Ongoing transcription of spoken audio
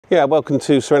Yeah, welcome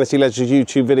to Serenity Leisure's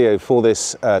YouTube video for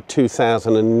this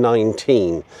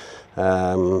 2019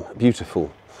 beautiful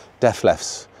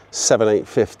Dethleffs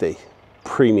 7850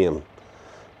 Premium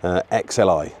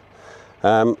XLI.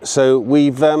 So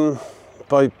we've,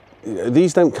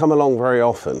 these don't come along very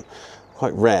often,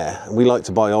 quite rare. We like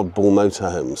to buy oddball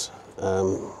motorhomes,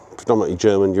 predominantly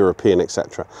German, European,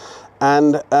 etc.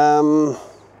 And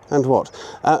what?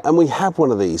 And we have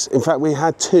one of these. In fact, we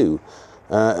had two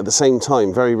at the same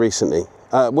time very recently.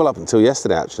 Well, up until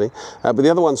yesterday actually, but the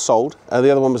other one sold. The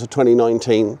other one was a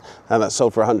 2019 and that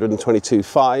sold for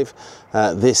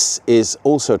 122.5. This is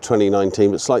also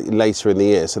 2019 but slightly later in the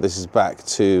year, so this is back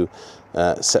to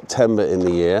September in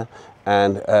the year,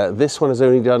 and this one has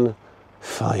only done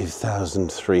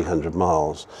 5,300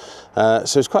 miles.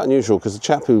 So it's quite unusual because the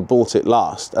chap who bought it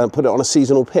last put it on a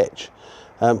seasonal pitch.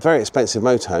 Very expensive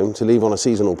motorhome to leave on a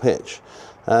seasonal pitch,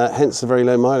 hence the very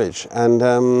low mileage, and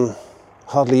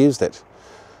hardly used it.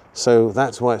 So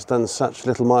that's why it's done such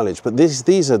little mileage. But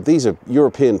these are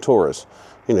European tourers.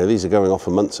 You know, these are going off for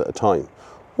months at a time.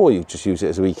 Or you just use it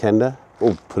as a weekender,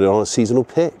 or put it on a seasonal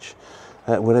pitch,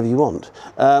 whatever you want.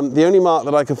 The only mark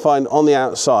that I can find on the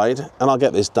outside, and I'll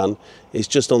get this done, is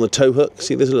just on the tow hook.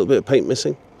 See, there's a little bit of paint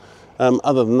missing.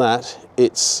 Other than that,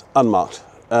 it's unmarked.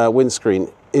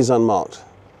 Windscreen is unmarked.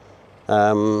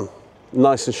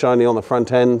 Nice and shiny on the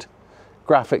front end.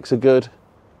 Graphics are good.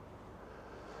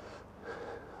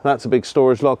 That's a big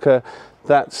storage locker.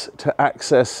 That's to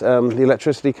access, the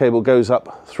electricity cable goes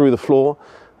up through the floor.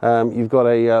 You've got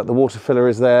the water filler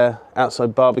is there,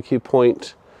 outside barbecue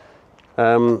point.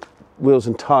 Wheels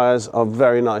and tyres are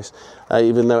very nice.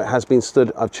 Even though it has been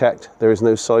stood, I've checked, there is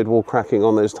no sidewall cracking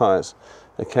on those tyres.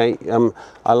 Okay,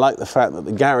 I like the fact that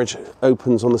the garage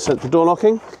opens on the central door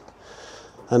locking.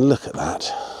 And look at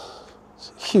that,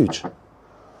 it's huge.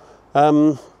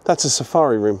 That's a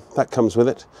safari room, that comes with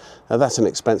it. That's an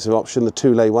expensive option, the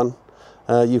two-lay one.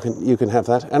 You can have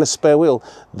that, and a spare wheel,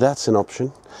 that's an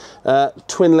option.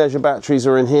 Twin leisure batteries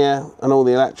are in here, and all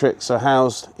the electrics are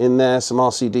housed in there, some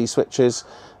RCD switches.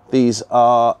 These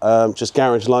are just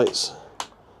garage lights,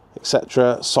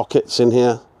 etc. Sockets in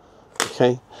here,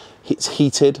 okay. It's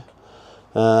heated,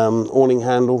 awning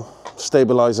handle,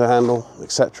 stabilizer handle,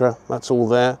 etc. That's all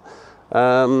there.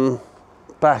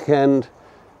 Back end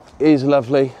is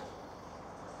lovely,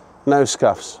 no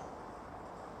scuffs.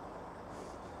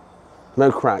 No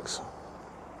cracks.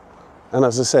 And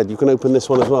as I said, you can open this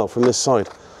one as well from this side.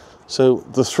 So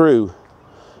the through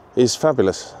is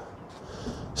fabulous.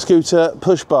 Scooter,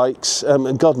 push bikes,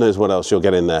 and God knows what else you'll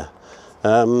get in there.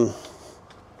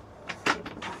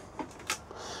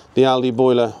 The Aldi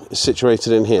boiler is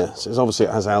situated in here. So obviously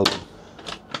it has Aldi,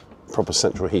 proper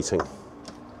central heating.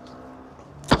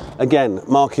 Again,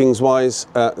 markings wise,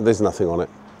 there's nothing on it.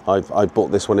 I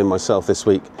bought this one in myself this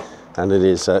week, and it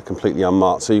is completely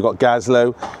unmarked. So you've got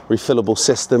Gaslow refillable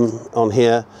system on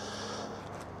here.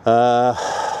 Oh,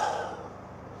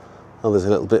 there's a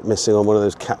little bit missing on one of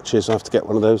those catches. I have to get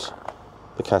one of those.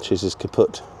 The catches is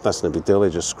kaput. That's no big deal, they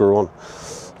just screw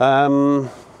on.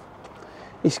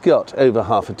 It's got over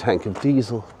half a tank of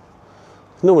diesel.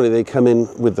 Normally they come in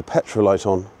with the petrol light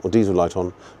on, or diesel light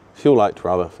on, fuel light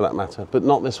rather for that matter, but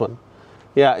not this one.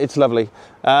 Yeah, it's lovely.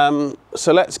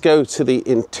 So let's go to the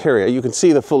interior. You can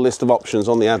see the full list of options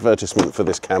on the advertisement for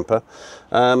this camper.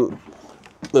 The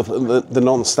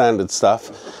non-standard stuff.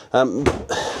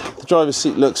 The driver's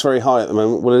seat looks very high at the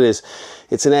moment. Well, it is.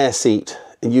 It's an air seat.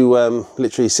 You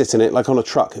literally sit in it like on a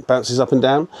truck. It bounces up and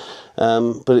down.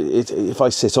 But if I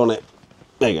sit on it,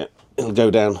 there you go. It'll go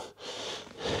down.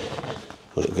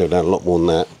 Well, it'll go down a lot more than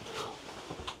that.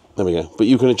 There we go. But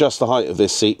you can adjust the height of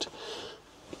this seat.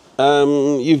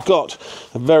 You've got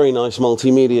a very nice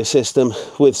multimedia system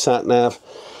with sat-nav.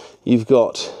 You've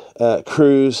got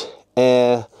cruise,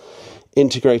 air,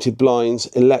 integrated blinds,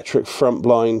 electric front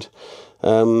blind.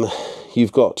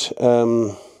 You've got,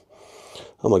 oh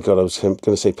my God, I was going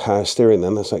to say power steering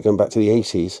then. That's like going back to the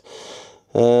 80s.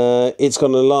 It's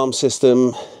got an alarm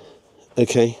system,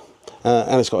 okay,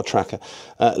 and it's got a tracker.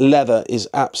 Leather is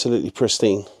absolutely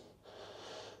pristine.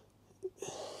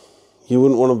 You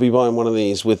wouldn't want to be buying one of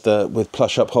these with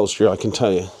plush upholstery, I can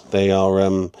tell you. They are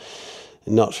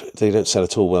they don't sell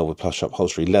at all well with plush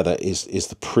upholstery. Leather is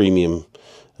the premium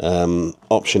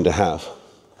option to have,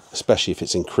 especially if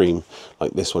it's in cream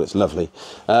like this one. It's lovely.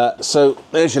 So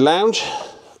there's your lounge.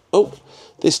 Oh,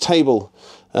 this table,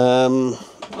 there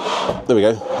we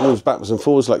go, moves backwards and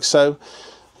forwards like so,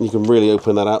 and you can really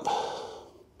open that up.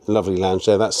 Lovely lounge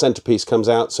there. That centerpiece comes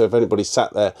out, so if anybody's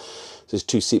sat there, there's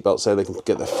two seat belts there, they can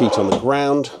get their feet on the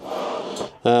ground.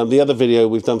 The other video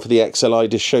we've done for the XLI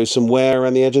just shows some wear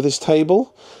around the edge of this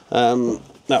table.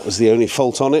 That was the only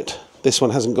fault on it. This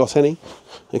one hasn't got any.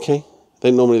 Okay,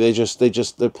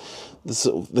 the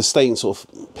stain sort of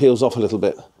peels off a little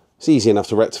bit. It's easy enough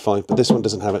to rectify, but this one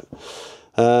doesn't have it.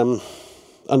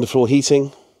 Underfloor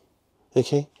heating.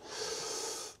 Okay.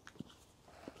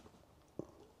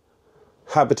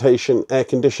 Habitation air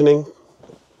conditioning.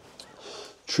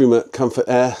 Truma Comfort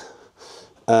Air.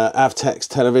 Avtex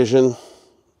televisions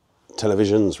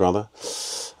rather.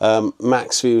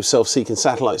 Max View self-seeking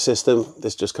satellite system.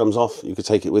 This just comes off. You could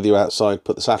take it with you outside,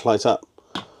 put the satellite up.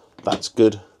 That's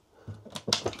good.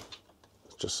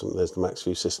 There's the Max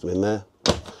View system in there.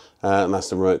 And that's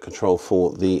the remote control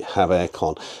for the Have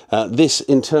Aircon. This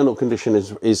internal condition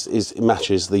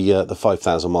matches the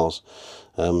 5,000 miles.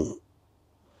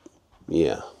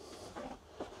 Yeah.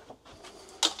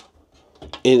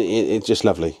 It's just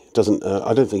lovely. It doesn't.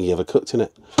 I don't think he ever cooked in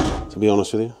it, to be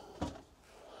honest with you.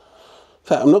 In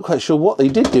fact, I'm not quite sure what they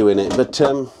did do in it, but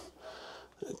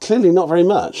clearly not very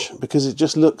much, because it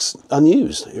just looks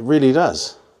unused. It really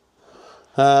does.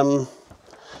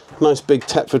 Nice big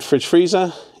Thetford fridge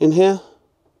freezer in here.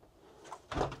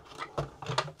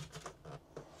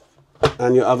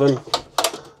 And your oven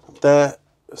there.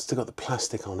 Still got the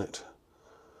plastic on it.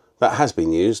 That has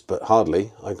been used, but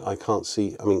hardly. I can't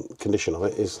see, I mean, condition of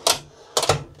it is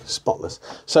spotless.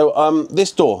 So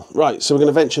this door, right, so we're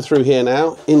going to venture through here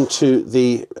now into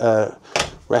the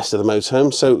rest of the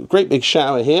motorhome. So great big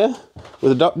shower here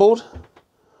with a duckboard.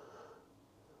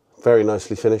 Very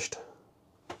nicely finished.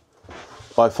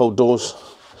 Bifold doors.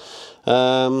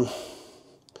 And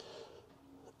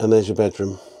there's your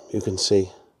bedroom, you can see.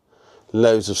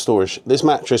 Loads of storage. This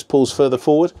mattress pulls further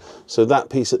forward, so that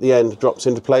piece at the end drops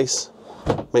into place,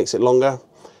 makes it longer.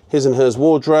 His and hers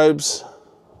wardrobes.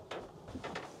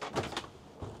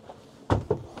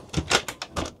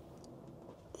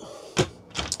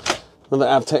 Another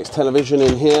Avtex television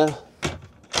in here.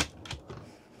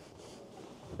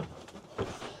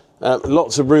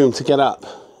 Lots of room to get up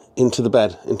into the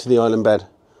bed, into the island bed.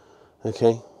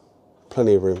 Okay,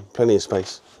 plenty of room, plenty of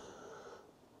space.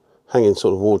 Hanging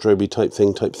sort of wardrobe type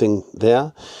thing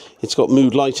there. It's got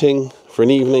mood lighting for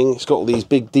an evening. It's got all these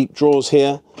big deep drawers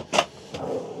here.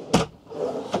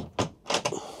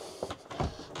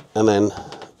 And then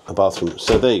a bathroom.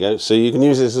 So there you go. So you can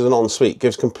use this as an ensuite.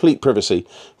 Gives complete privacy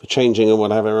for changing or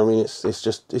whatever. I mean, it's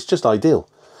just ideal.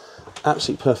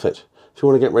 Absolutely perfect. If you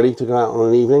want to get ready to go out on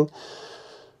an evening,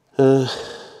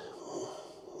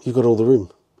 you've got all the room.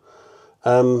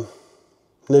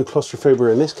 No claustrophobia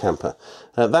in this camper.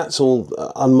 That's all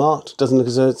unmarked. Doesn't look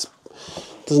as though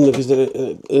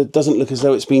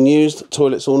it's been used.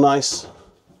 Toilet's all nice.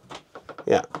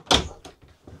 Yeah.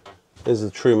 There's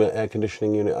the Truma air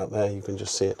conditioning unit up there. You can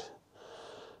just see it.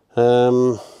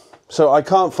 So I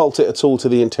can't fault it at all to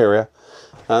the interior.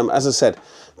 As I said,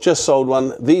 just sold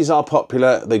one. These are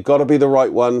popular. They've got to be the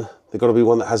right one. They've got to be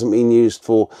one that hasn't been used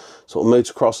for sort of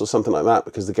motocross or something like that,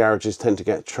 because the garages tend to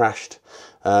get trashed.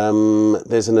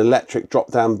 There's an electric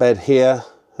drop-down bed here.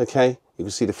 Okay, you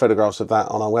can see the photographs of that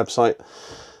on our website.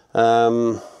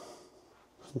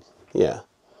 Yeah,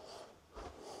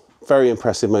 very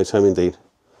impressive motorhome indeed,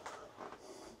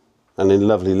 and in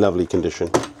lovely, lovely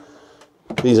condition.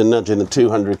 These are nudging the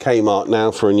 200k mark now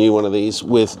for a new one of these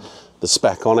with the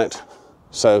spec on it.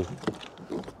 So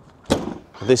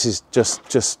this is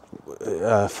just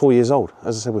 4 years old,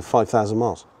 as I said, with 5,000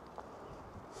 miles.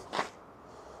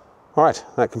 All right,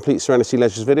 that completes Serenity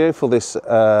Leisure's video for this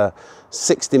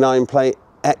 69 plate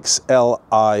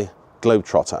XLI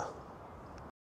Globetrotter.